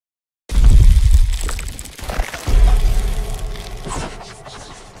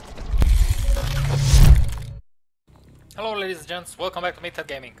Hello ladies and gents, welcome back to Meathead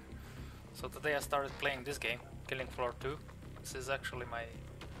Gaming. So today I started playing this game, Killing Floor 2. This is actually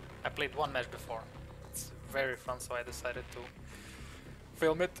I played one match before. It's very fun, so I decided to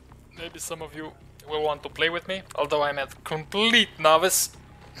film it. Maybe some of you will want to play with me, although I'm a complete novice.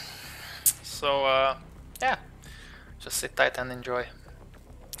 So yeah, just sit tight and enjoy.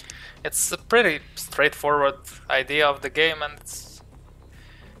 It's a pretty straightforward idea of the game, and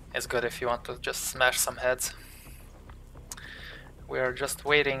it's good if you want to just smash some heads. We are just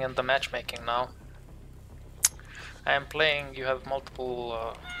waiting in the matchmaking now. I am playing, you have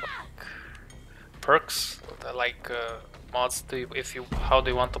multiple like perks, like mods how do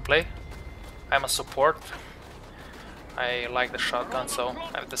you want to play. I'm a support. I like the shotgun, so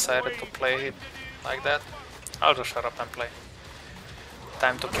I've decided to play it like that. I'll just shut up and play.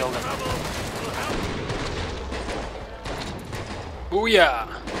 Time to kill them. Booyah!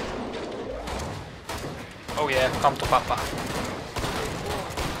 Oh yeah, come to Papa.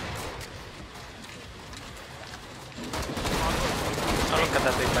 Oh, look at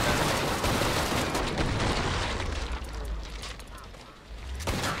that big banana.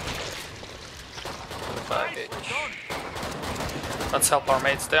 Goodbye, bitch. Let's help our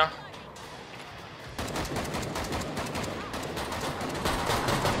mates there.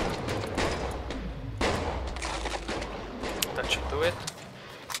 That should do it.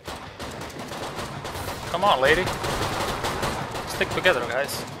 Come on, lady. Stick together,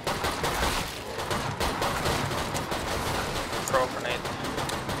 guys. Throw a grenade.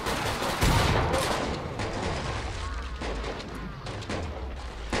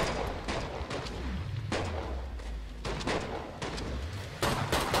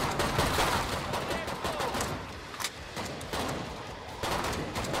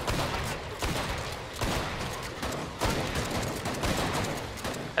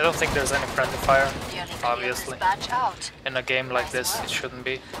 I don't think there's any friendly fire, obviously. In a game like this, it shouldn't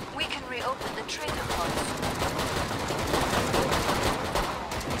be. We can reopen the trader pods.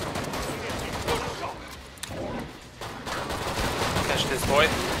 Catch this boy.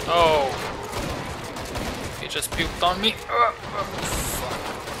 Oh! He just puked on me.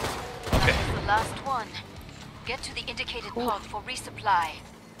 Okay. That is the last one. Get to the indicated pod for resupply.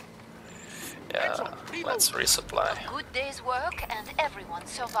 Yeah, let's resupply. A good day's work and everyone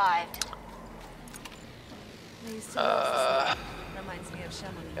survived.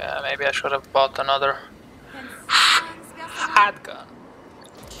 Yeah, maybe I should have bought another shotgun.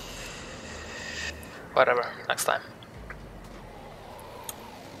 Whatever, next time.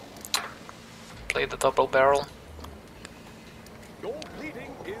 Play the double barrel. Your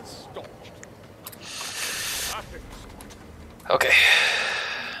bleeding is staunched. Okay.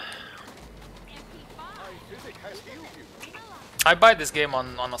 I buy this game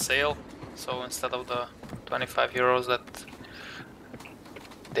on a sale, so instead of the 25 euros that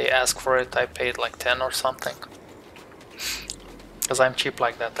they ask for it, I paid like 10 or something. Because I'm cheap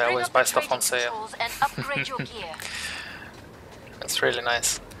like that, I always buy stuff on sale. And upgrade your gear. It's really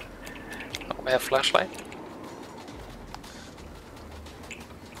nice. Oh, we have flashlight.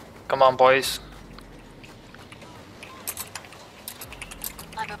 Come on, boys.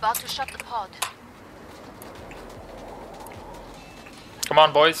 I'm about to shut the pod. Come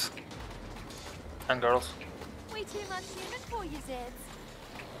on, boys. And girls. Way too much unit for you, Zeds.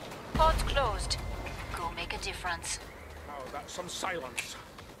 Pod's closed. Go make a difference. Oh, that's some silence.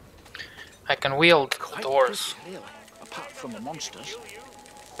 I can wield the doors Really, apart from the monsters.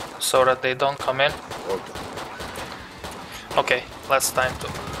 so that they don't come in. Okay, last time to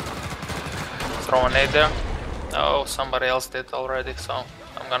throw a nade there. Oh, somebody else did already, so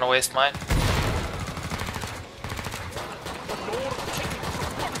I'm gonna waste mine.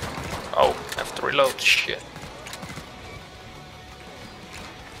 Oh, I have to reload. Shit.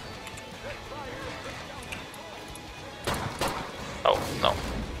 Oh, no.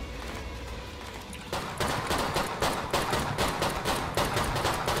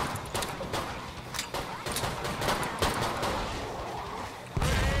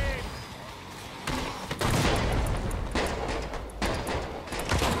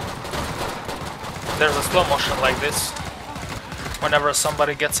 There's a slow motion like this whenever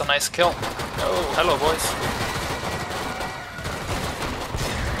somebody gets a nice kill. Oh, hello, boys.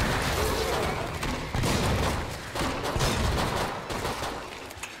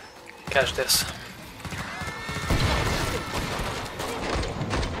 Catch this.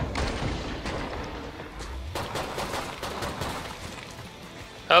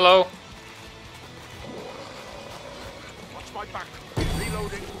 Hello. Watch my back.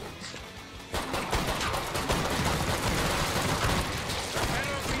 Reloading.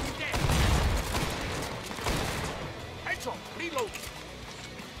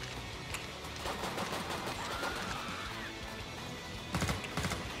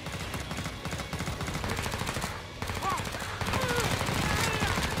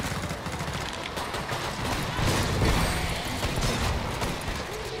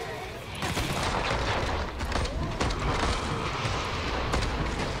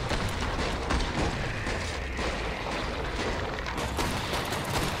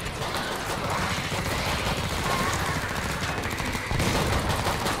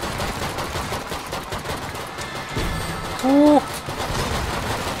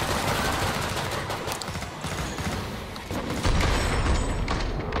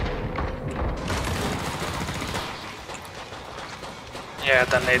 Yeah,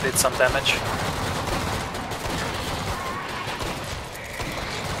 then they did some damage.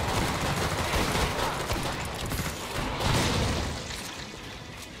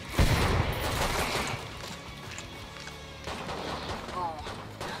 Bon.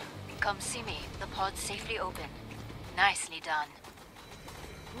 Come see me. The pod's safely open. Nicely done.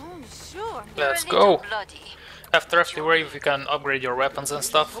 Bonjour. Let's You're a little go. bloody. After every wave you can upgrade your weapons and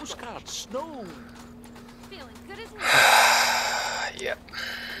stuff. Postcard, snow. Feeling good, isn't it? Yeah.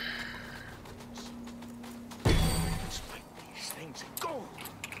 Let's fight these things. Go.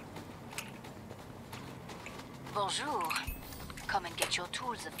 Bonjour. Come and get your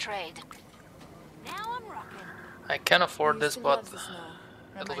tools of trade. Now I'm rocking. I can afford I this, used to but love the snow.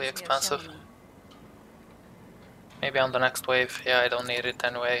 it'll be Reminds me of expensive. Shawnee. Maybe on the next wave. Yeah, I don't need it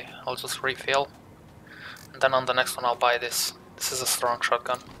anyway. I'll just refill. And then on the next one I'll buy this. This is a strong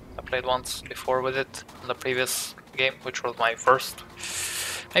shotgun. I played once before with it in the previous game, which was my first.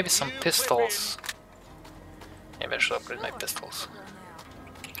 Maybe some pistols. Maybe I should upgrade my pistols.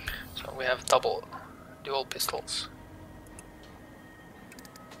 So we have dual pistols.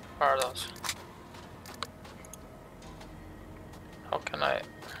 Where are those? How can I...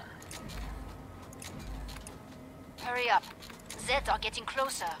 Hurry up. Zeds are getting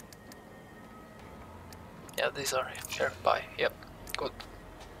closer. Yeah, these are here. Bye. Yep. Good.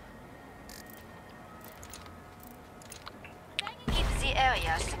 Keep the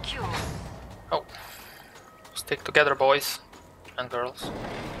area secure. Oh. Stick together, boys and girls.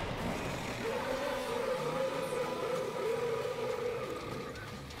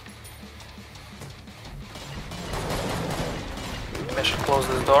 Maybe I should close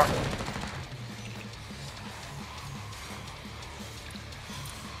this door.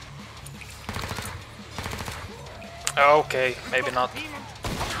 Okay, maybe not.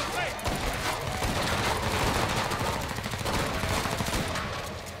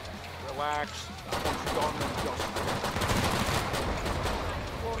 Relax. That one's done and dusted.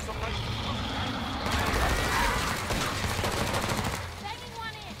 What's the light? Banging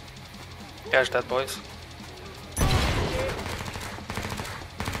one in. Catch that, boys.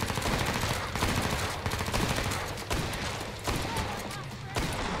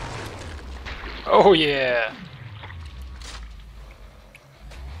 Oh yeah!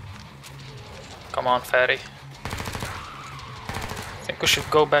 Come on, fatty. I think we should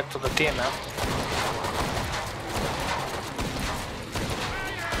go back to the team now.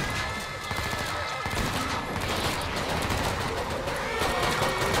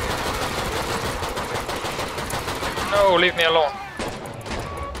 No, leave me alone.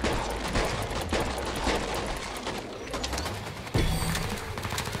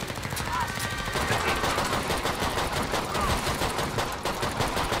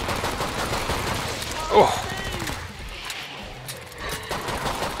 Oh.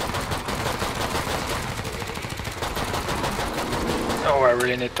 Oh, I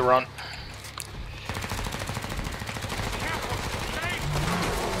really need to run.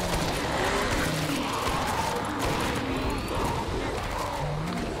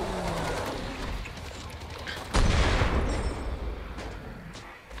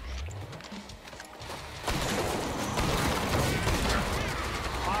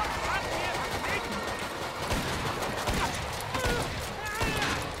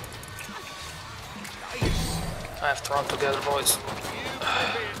 I have to run together, boys.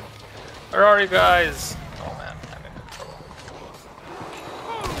 Where are you guys? Oh man, I'm in trouble.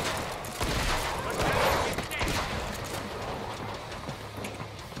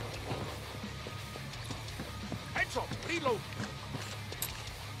 Heads up. Reload.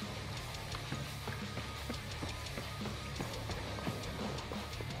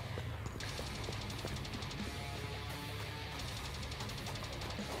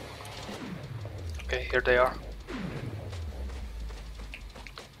 Okay, here they are.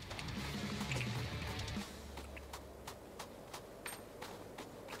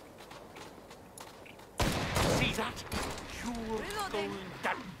 See that? Pure stolen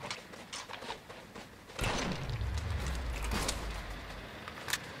gun.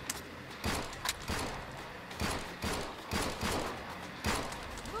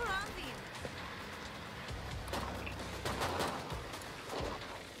 We're on these.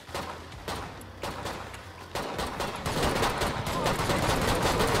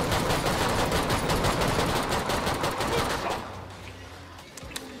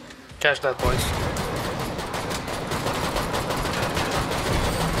 Catch that, boys.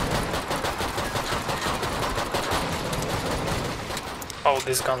 Oh,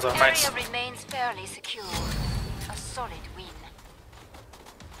 these guns are nice. Area remains fairly secure. A solid win.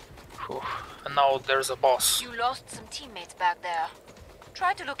 Whew. And now there's a boss. You lost some teammates back there.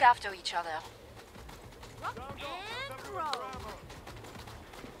 Try to look after each other. Rock and roll.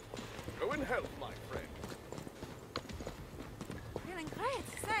 Go in health, my friend. Feeling great,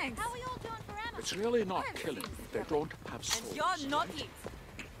 thanks. How are we all doing for ammo? It's really not killing. They don't have swords. And you're not it.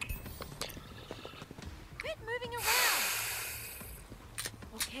 Quit moving around.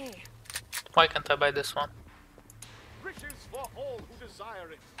 Okay. Why can't I buy this one? Riches for all who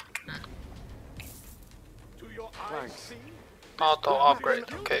desire it. To your eyes, see? Auto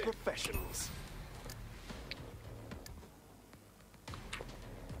upgrade, okay. Professionals.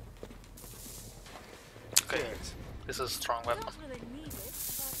 Okay, this is a strong weapon. Don't really need it, but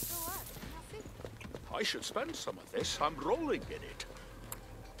so what? Nothing. I should spend some of this. I'm rolling in it.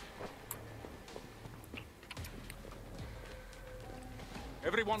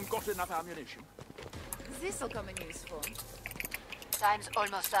 Everyone got enough ammunition? This'll come in useful. Time's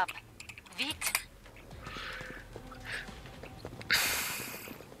almost up. Vite!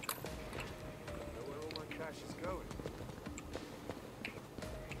 Where all my cash is going.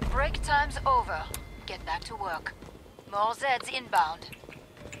 Break time's over. Get back to work. More Zeds inbound.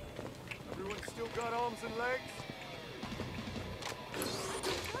 Everyone still got arms and legs?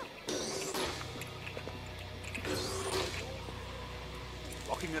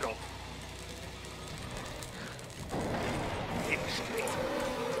 Locking it off.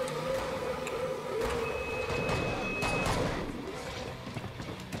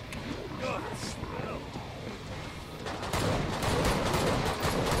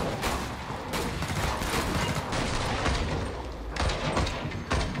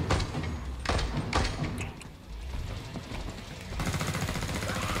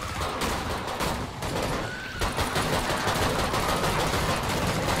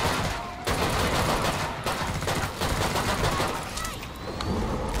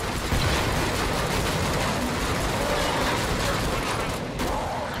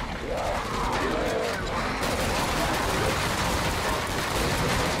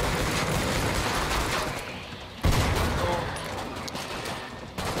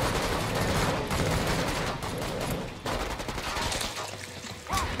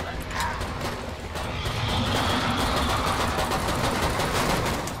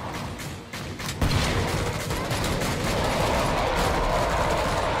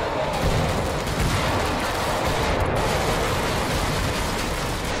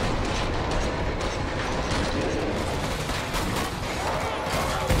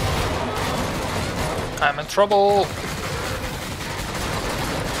 I'm in trouble!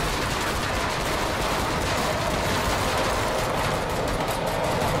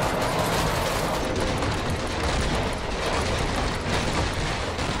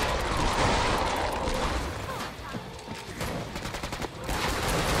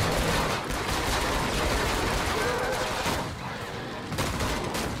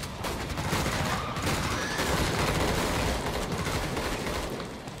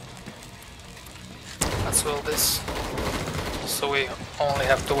 Let's will this, so we only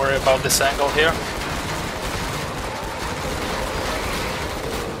have to worry about this angle here.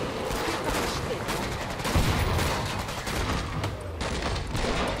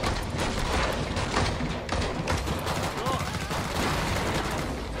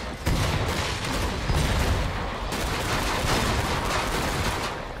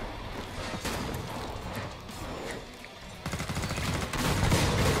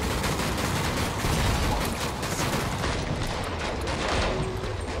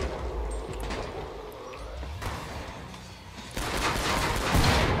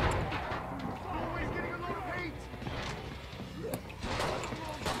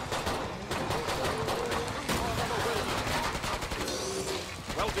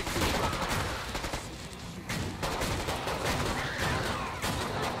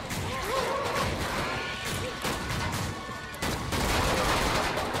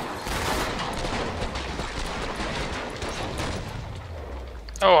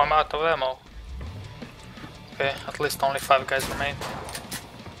 Oh, I'm out of ammo. Okay, at least only 5 guys remain.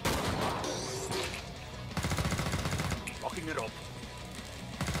 Locking it up.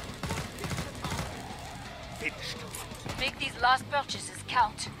 Finished. Make these last purchases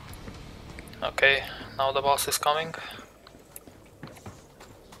count. Okay, now the boss is coming.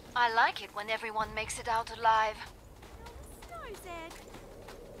 I like it when everyone makes it out alive. Snow, Zed.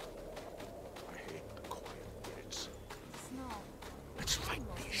 I hate the quiet bits. Snow. Let's fight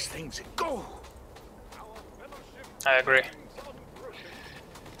these things and go! I agree.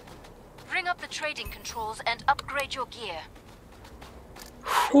 Bring up the trading controls and upgrade your gear.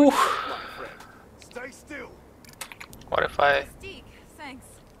 Whew. My friend, stay still. What if I... Mystique, thanks.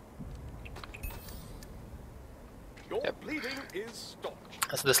 Your Yep. bleeding is stopped.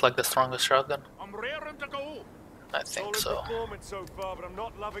 Is this like the strongest shotgun? I'm raring to go. I think Solid so. performance so far, but I'm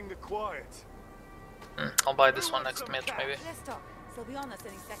not loving the quiet. I'll buy this one next match maybe. Let's talk. They'll be on us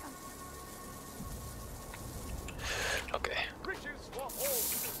any second. Okay. Riches for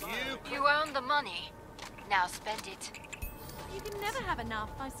all. You earned the money. Now spend it. You can never have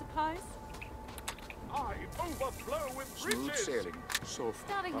enough, I suppose. I overflow with Smooth riches. sailing so far,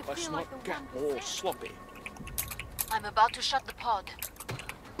 Starting to but let's feel not like the get 1%. all sloppy. I'm about to shut the pod.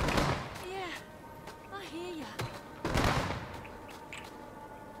 Yeah, I hear ya.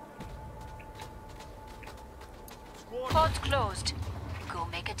 Squad Pod's closed. Go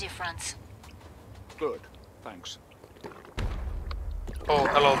make a difference. Good, thanks. Oh,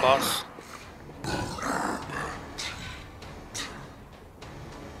 hello boss.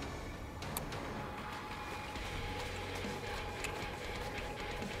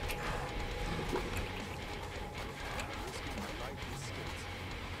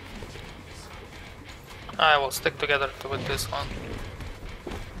 I will stick together with this one.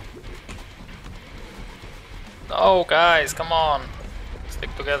 Oh guys, come on.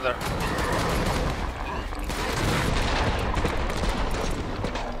 Stick together.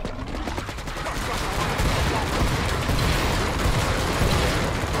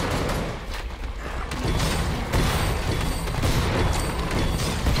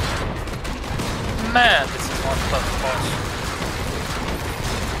 Man, this is one tough boss.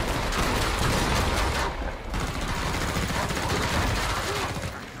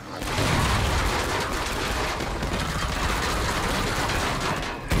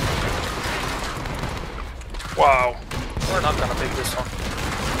 Wow, we're not gonna beat this one.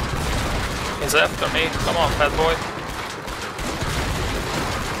 He's after me. Come on, fat boy.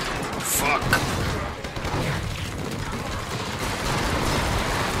 Fuck.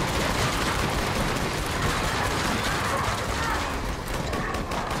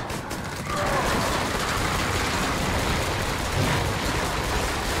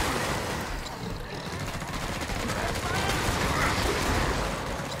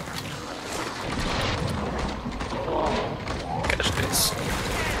 Catch this.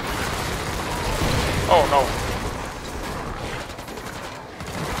 Oh no.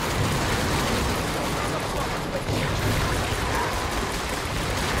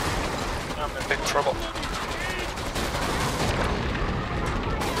 I'm in big trouble.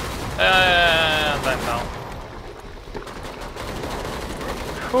 And I'm down.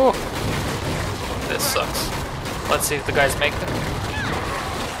 Whew. This sucks. Let's see if the guys make it.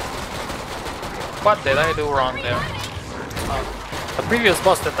 What did I do wrong there? The previous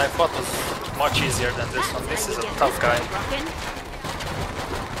boss that I fought was much easier than this one. This is a tough guy.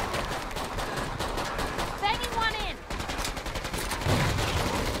 Banging one in.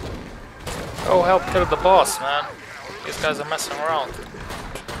 Oh, help kill the boss, man. These guys are messing around.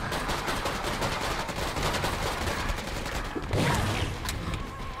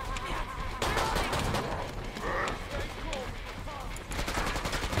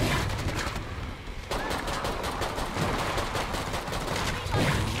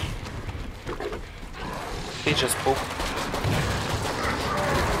 He just pooped.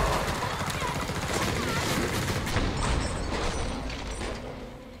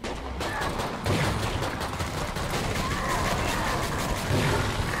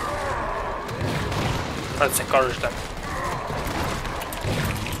 Let's encourage them.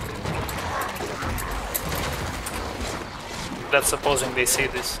 That's supposing they see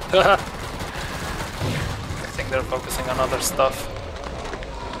this. I think they're focusing on other stuff.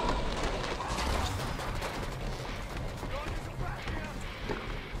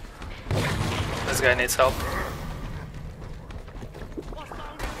 This guy needs help.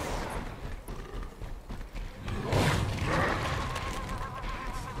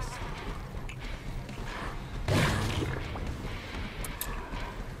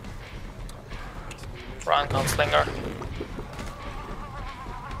 Run, gunslinger.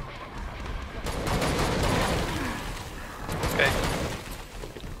 Okay.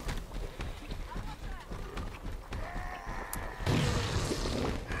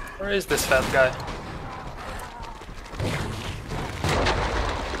 Where is this fat guy?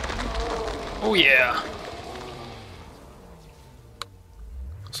 Oh yeah!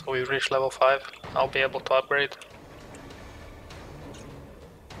 So we reached level 5. I'll be able to upgrade.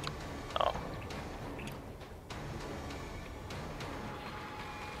 Oh.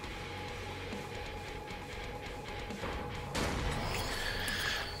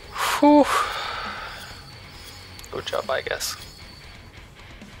 Whew. Good job, I guess.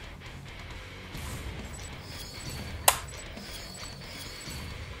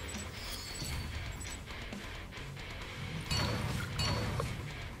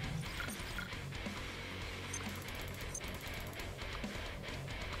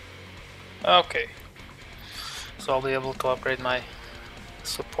 Okay. So I'll be able to upgrade my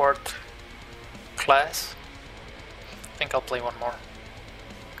support class. I think I'll play one more.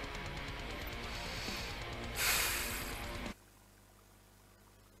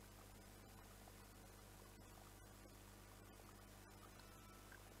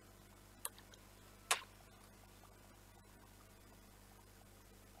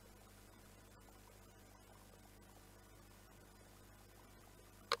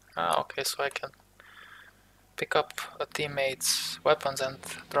 Okay, so I can pick up a teammate's weapons and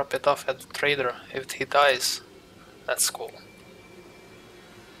drop it off at the trader if he dies. That's cool.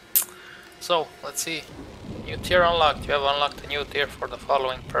 So, let's see. New tier unlocked. You have unlocked a new tier for the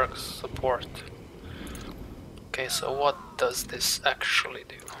following perks. Support. Okay, so what does this actually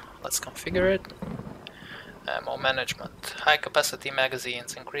do? Let's configure it. Ammo management. High capacity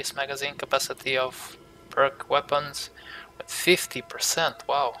magazines. Increase magazine capacity of perk weapons with 50%.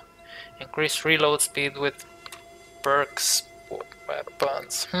 Wow. Increase reload speed with perks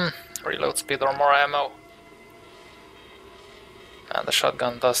weapons. Reload speed or more ammo. And the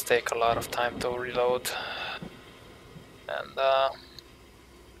shotgun does take a lot of time to reload. And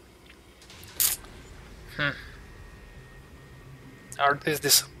is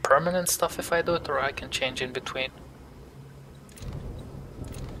this permanent stuff if I do it, or I can change in between?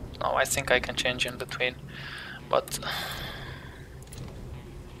 No, I think I can change in between, but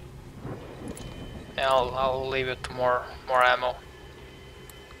yeah, I'll leave it to more ammo.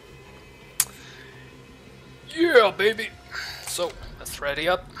 Yeah, baby. So let's ready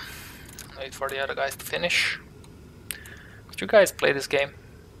up. Wait for the other guys to finish. Did you guys play this game?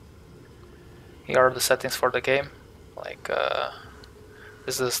 Here are the settings for the game. Like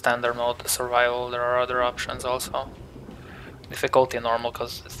this is the standard mode, the survival. There are other options also. Difficulty normal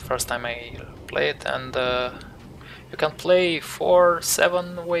because it's the first time I play it, and you can play 4,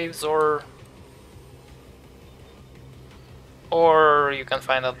 7 waves, or you can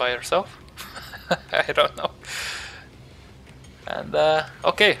find out by yourself. I don't know. And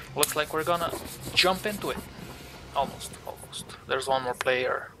okay, looks like we're gonna jump into it. Almost. There's one more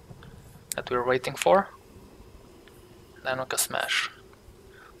player that we're waiting for. Then we can smash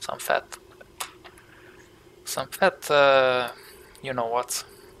some fat, you know what.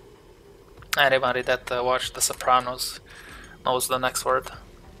 Anybody that watched The Sopranos knows the next word.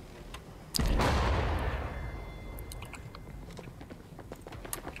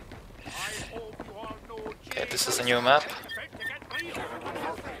 Okay, this is a new map.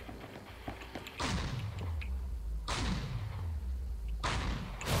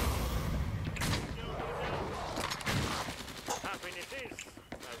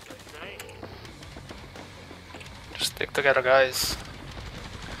 Just stick together, guys.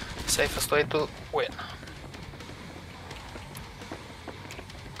 Safest way to win.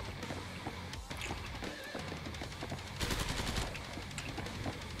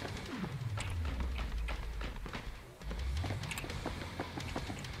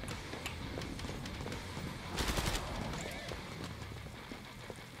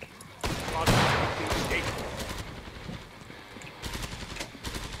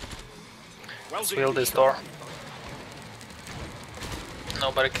 Let's wheel this door.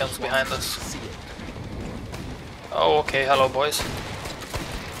 Nobody comes behind us. Oh, okay, hello boys.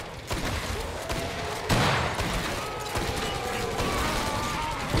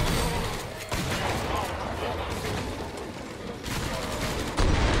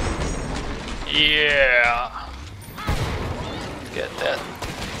 Yeah. Get that.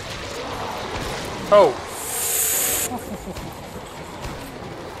 Oh.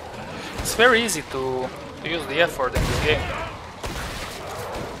 It's very easy to use the F-word in this game.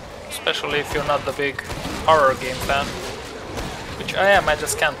 Especially if you're not the big horror game fan. Which I am, I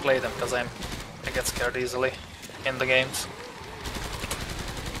just can't play them because I get scared easily in the games.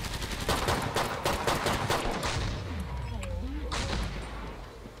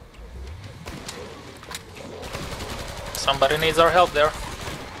 Somebody needs our help there.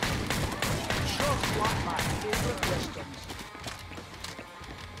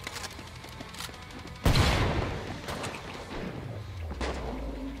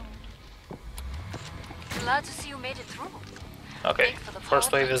 Glad to see you made it through. Okay,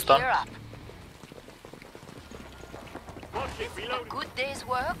 first wave is done. A good day's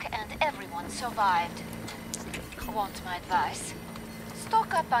work and everyone survived. Want my advice?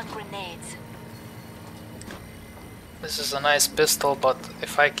 Stock up on grenades. This is a nice pistol, but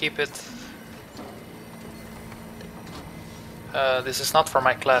if I keep it... this is not for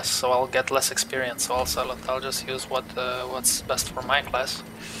my class, so I'll get less experience, so I'll sell it. I'll just use what's best for my class.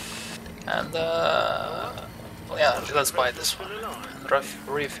 And Yeah, let's buy this one.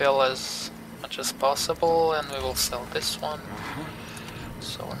 Refill as much as possible, and we will sell this one.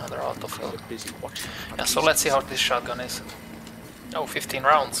 So another autofill. Yeah, so let's see how this shotgun is. Oh, 15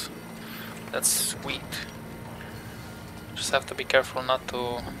 rounds. That's sweet. Just have to be careful not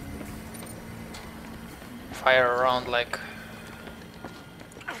to fire around like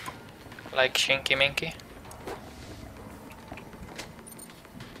Shinky Minky.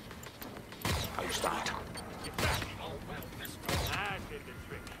 How's that?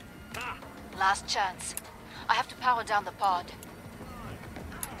 Last chance. I have to power down the pod.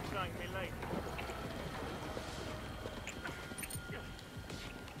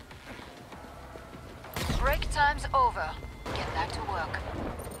 Break time's over. Get back to work.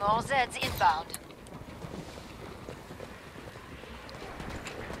 More Zeds inbound.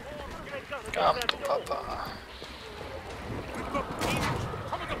 Come to Papa.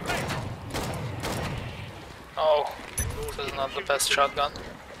 Oh, this is not the best shotgun.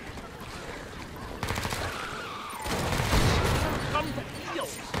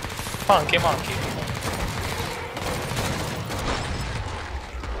 Funky monkey.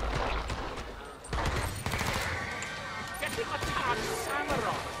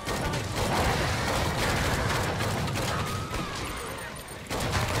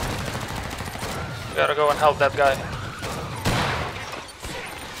 We gotta go and help that guy.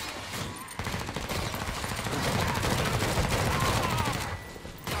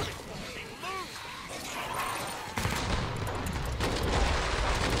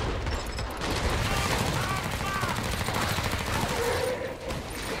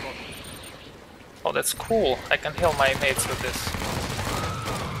 Oh, that's cool. I can heal my mates with this.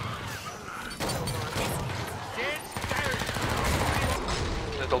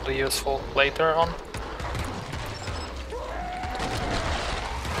 It'll be useful later on.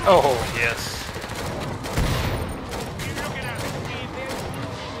 Oh, yes.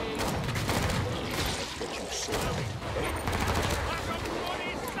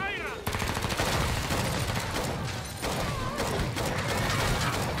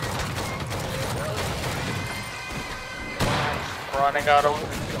 Running out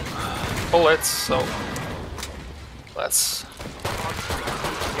of bullets, so let's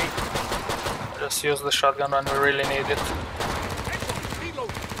just use the shotgun when we really need it.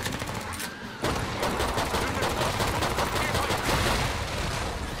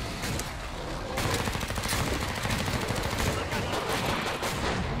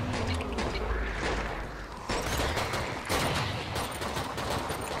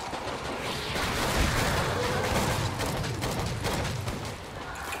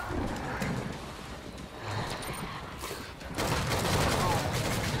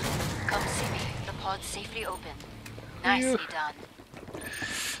 Safely open. Nicely done.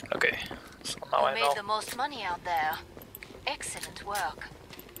 Okay, so now I You know. made the most money out there. Excellent work.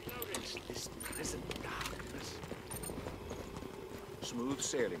 This prison darkness. Smooth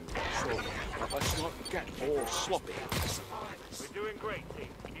sailing, so let's not get all sloppy. We're doing great, team.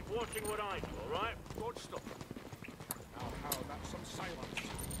 Keep watching what I do, all right? Good stuff. Now, how about some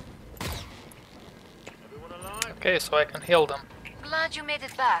silence? Everyone alive? Okay, so I can heal them. Glad you made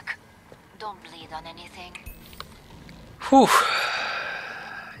it back. Don't bleed on anything. Whew.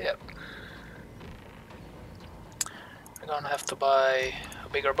 Yep. We're gonna have to buy a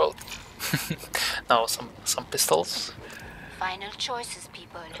bigger boat. No, some pistols. Final choices,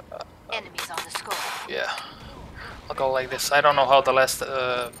 people. Enemies on the scope. Yeah. I'll go like this. I don't know how the last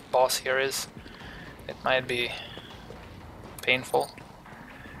boss here is. It might be painful.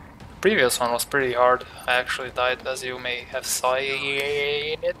 The previous one was pretty hard. I actually died, as you may have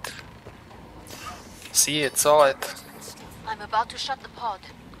seen it. See it, saw it. I'm about to shut the pod.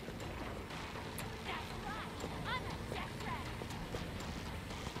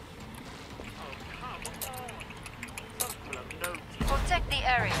 Protect the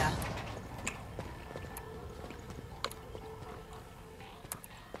area.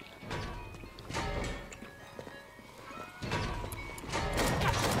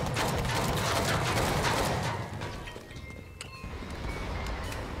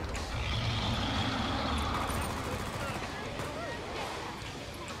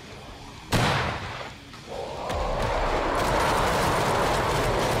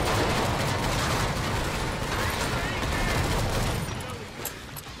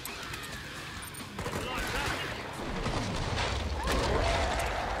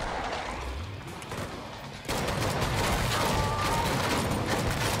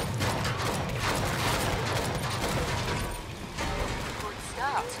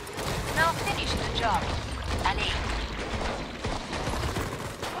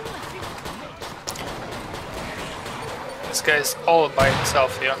 This guy is all by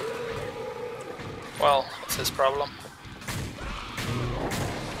himself here. Well, what's his problem?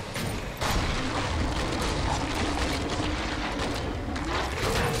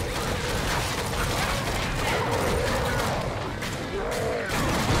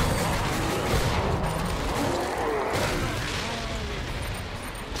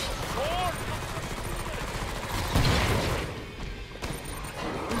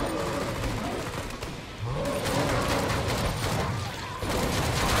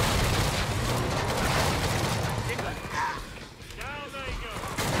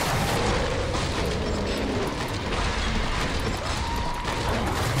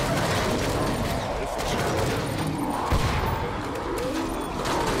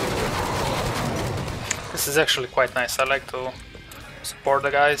 This is actually quite nice. I like to support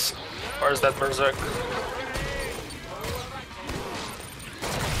the guys. Where's that berserk?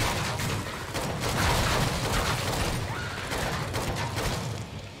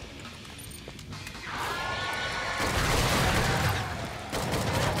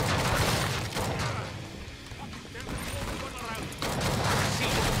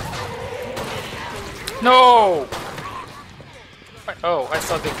 No! Oh, I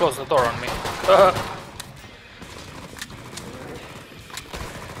thought they closed the door on me.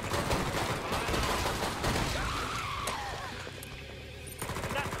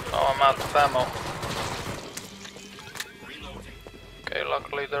 Oh, I'm out of ammo. Okay,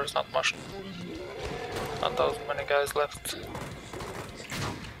 luckily there's not those many guys left.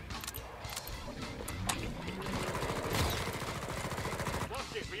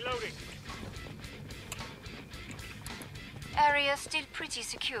 Watch it, reloading. Area still pretty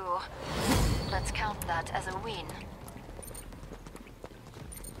secure. Let's count that as a win.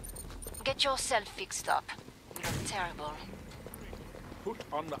 Get yourself fixed up. You look terrible. Put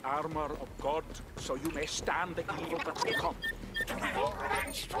on the armor of God, so you may stand the evil that will come.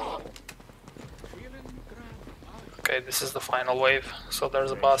 Okay, this is the final wave, so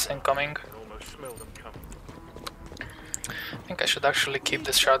there's a boss incoming. I can almost smell them coming. I think I should actually keep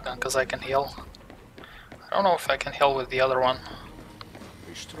this shotgun because I can heal. I don't know if I can heal with the other one.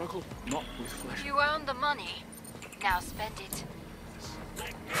 We struggle not with flesh. You earned the money. Now spend it.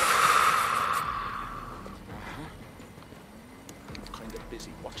 Kind of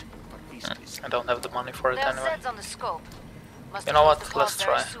busy watching our beastly. I don't have the money for it There's anyway. Zeds on the scope. Must You know close what? the Let's port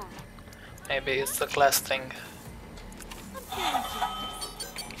very try. soon. Maybe it's the glass thing.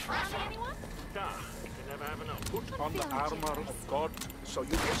 Anyone? Duh, you can never have enough. Put on the armor of God, so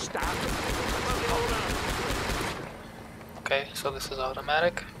you may stand. Okay, so this is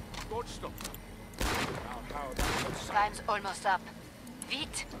automatic. God stop. Now how that Time's almost up.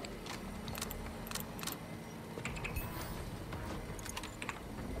 Vite!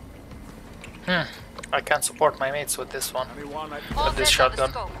 I can't support my mates with this one. anyone I All this Zeds on the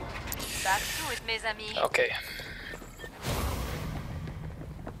shotgun. scope. Back to it, mes amis. Okay.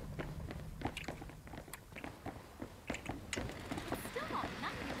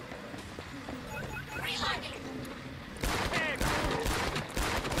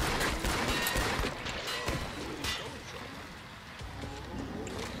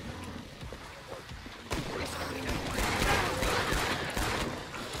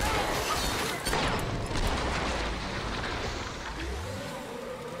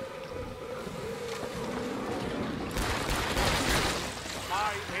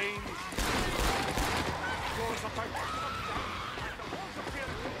 my aim. Goes about.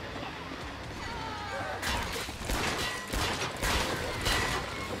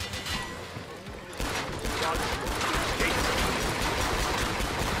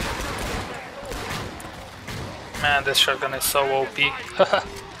 Man, this shotgun is so OP.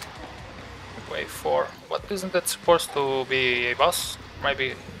 Wave 4. What, isn't it supposed to be a boss?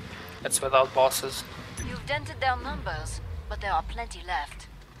 Maybe it's without bosses. You've dented their numbers, but there are plenty left.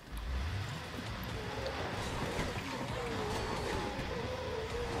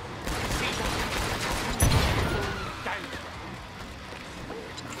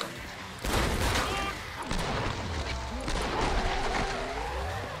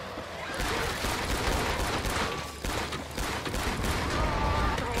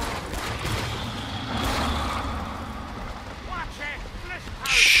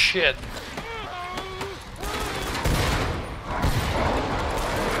 Shit.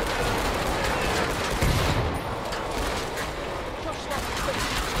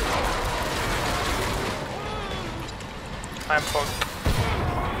 I'm fucked.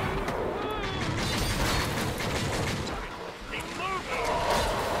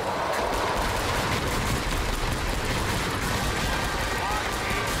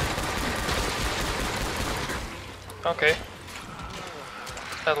 Okay.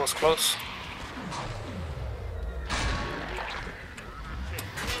 That was close.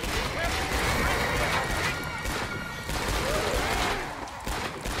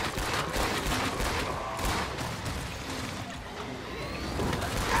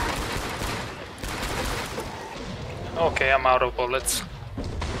 Okay, I'm out of bullets.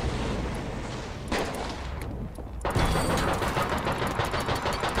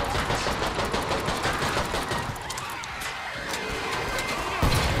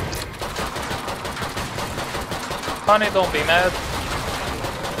 Honey, don't be mad.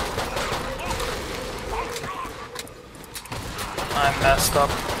 I'm messed up.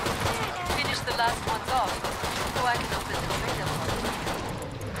 Finish the last ones off, so I can open the trader for you.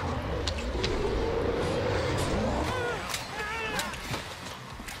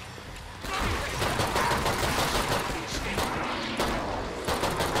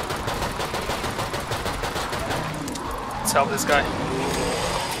 Let's help this guy.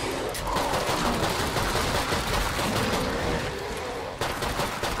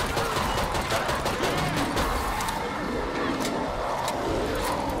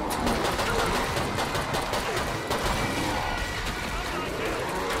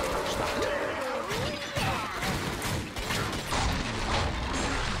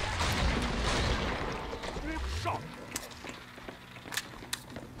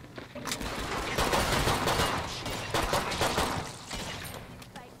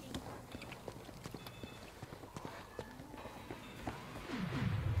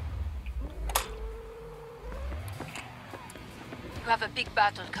 You have a big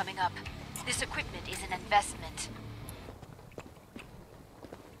battle coming up. This equipment is an investment.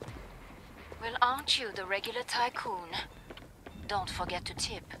 Well, aren't you the regular tycoon? Don't forget to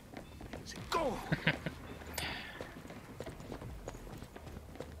tip. Go!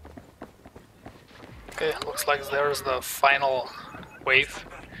 Okay, looks like there's the final wave.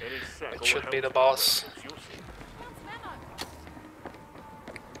 It should be the boss.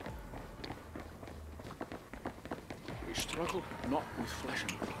 We struggle not with flesh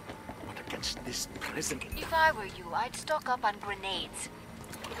and blood, but against this prison. If I were you, I'd stock up on grenades.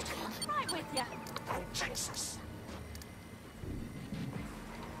 Right with ya. Jesus.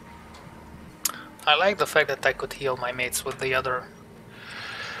 I like the fact that I could heal my mates with the other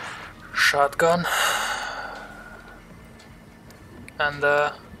shotgun. And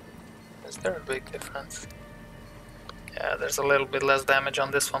is there a big difference? Yeah, there's a little bit less damage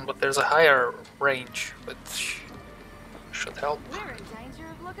on this one, but there's a higher range, which should help. We're in danger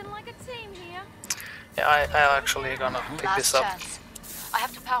of looking like a team here. Yeah, I actually gonna pick this Last up. chance. I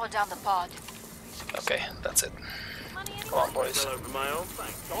have to power down the pod. Okay, that's it. Money Come on, boys. Still open my own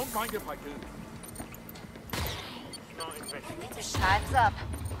bank. Don't mind if I do. Start investing. Time's up.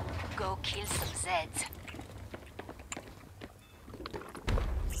 Go kill some Zeds.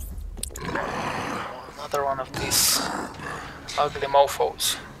 Another one of these ugly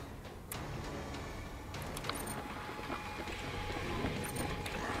mofos.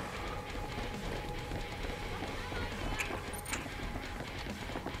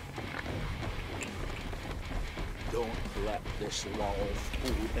 Don't let this wall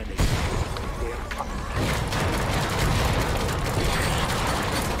fool anything. They're coming.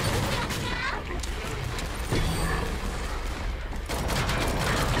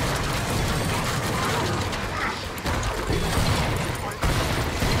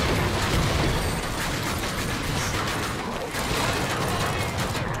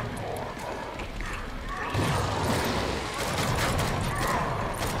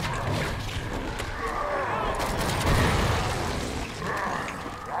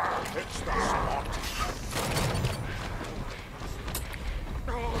 It's the spot.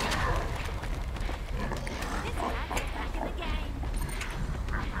 This lad's back in the game.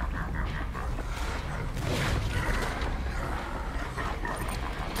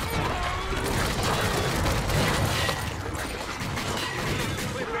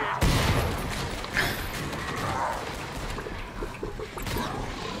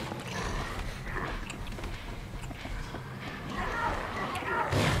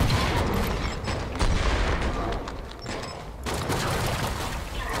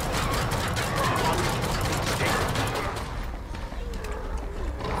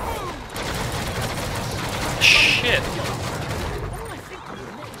 Shit!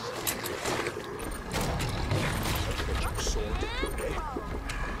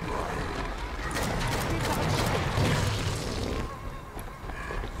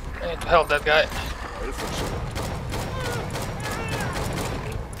 I need to help that guy.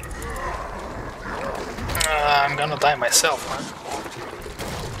 I'm gonna die myself, man.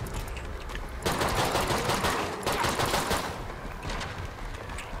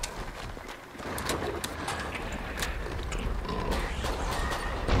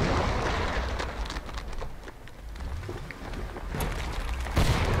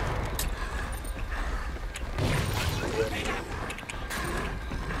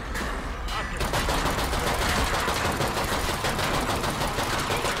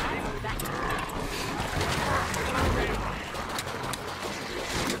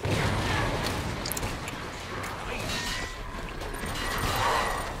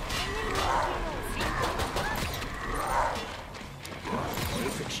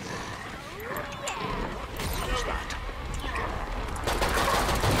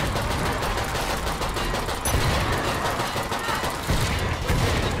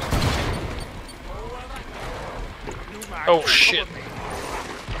 Oh shit.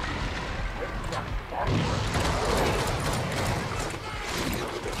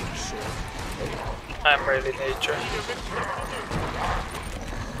 I'm really nature.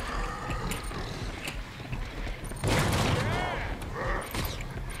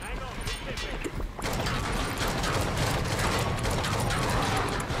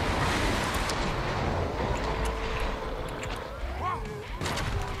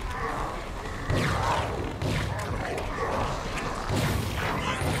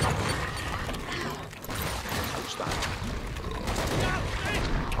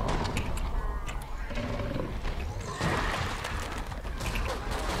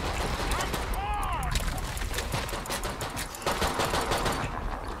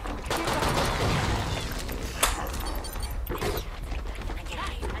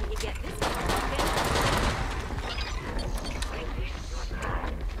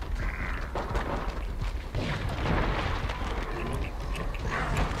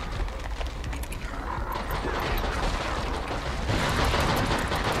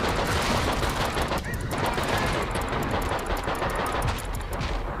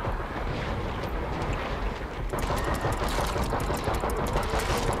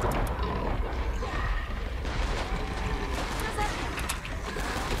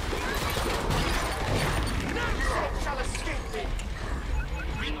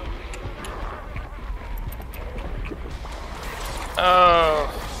 Oh.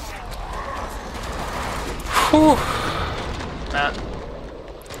 Whew. Man.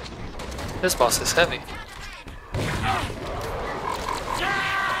 This boss is heavy.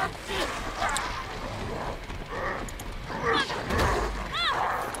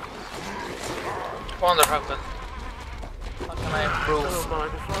 Wonder how can I improve?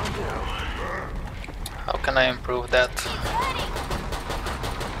 How can I improve that?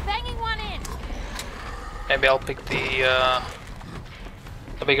 Banging one in. Maybe I'll pick the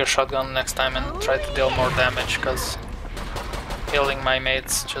bigger shotgun next time and try to deal more damage, because healing my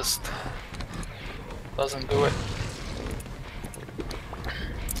mates just doesn't do it.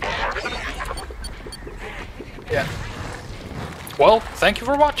 Yeah. Well, thank you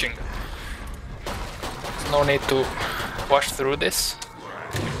for watching. There's no need to watch through this.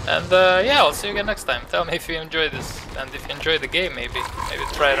 And yeah, I'll see you again next time. Tell me if you enjoyed this, and if you enjoyed the game, maybe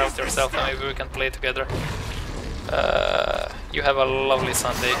try it out yourself, and maybe we can play together. You have a lovely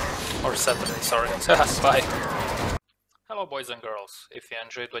Sunday, or Saturday, sorry. Bye. Hello boys and girls. If you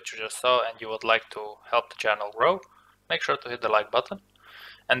enjoyed what you just saw and you would like to help the channel grow, make sure to hit the like button.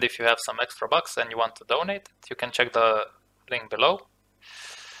 And if you have some extra bucks and you want to donate, you can check the link below.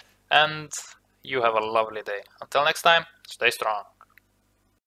 And you have a lovely day. Until next time, stay strong.